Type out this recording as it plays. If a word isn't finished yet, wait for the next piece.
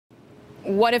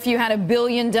What if you had $1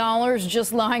 billion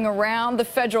just lying around? The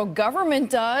federal government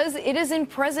does. It is in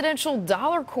presidential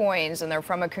dollar coins, and they're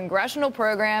from a congressional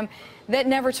program that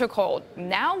never took hold.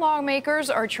 Now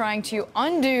lawmakers are trying to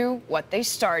undo what they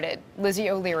started. Lizzie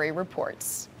O'Leary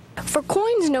reports. For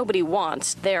coins nobody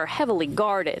wants, they're heavily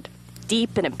guarded.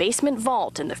 Deep in a basement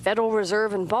vault in the Federal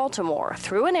Reserve in Baltimore,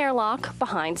 through an airlock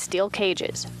behind steel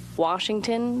cages.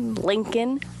 Washington,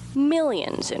 Lincoln,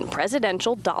 millions in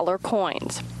presidential dollar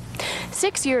coins.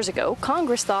 6 years ago,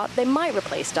 Congress thought they might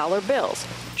replace dollar bills.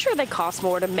 Sure, they cost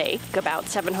more to make, about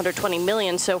 $720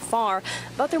 million so far,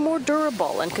 but they're more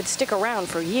durable and could stick around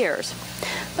for years.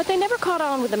 But they never caught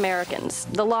on with Americans.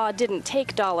 The law didn't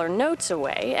take dollar notes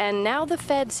away, and now the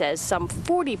Fed says some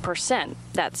 40%,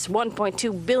 that's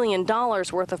 $1.2 billion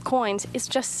worth of coins, is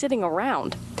just sitting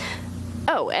around.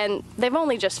 Oh, and they've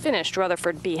only just finished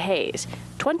Rutherford B. Hayes.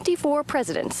 24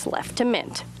 presidents left to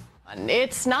mint.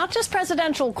 It's not just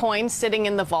presidential coins sitting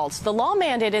in the vaults. The law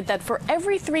mandated that for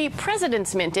every 3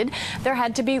 presidents minted, there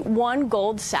had to be 1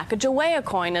 gold Sacagawea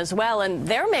coin as well, and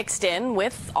they're mixed in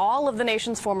with all of the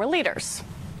nation's former leaders.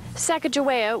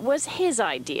 Sacagawea was his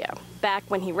idea back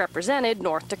when he represented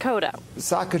North Dakota.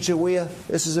 Sacagawea,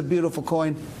 this is a beautiful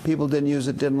coin. People didn't use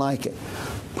it, didn't like it.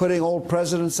 Putting old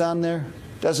presidents on there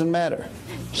doesn't matter.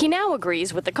 He now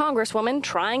agrees with the Congresswoman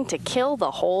trying to kill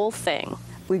the whole thing.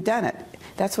 We've done it.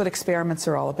 That's what experiments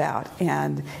are all about,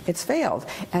 and it's failed.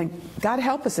 And God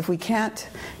help us if we can't,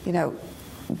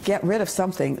 get rid of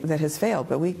something that has failed,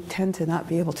 but we tend to not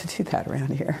be able to do that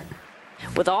around here.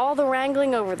 With all the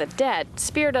wrangling over the debt,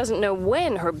 Spear doesn't know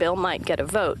when her bill might get a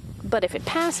vote. But if it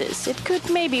passes, it could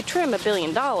maybe trim $1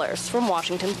 billion from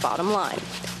Washington's bottom line.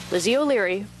 Lizzie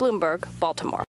O'Leary, Bloomberg, Baltimore.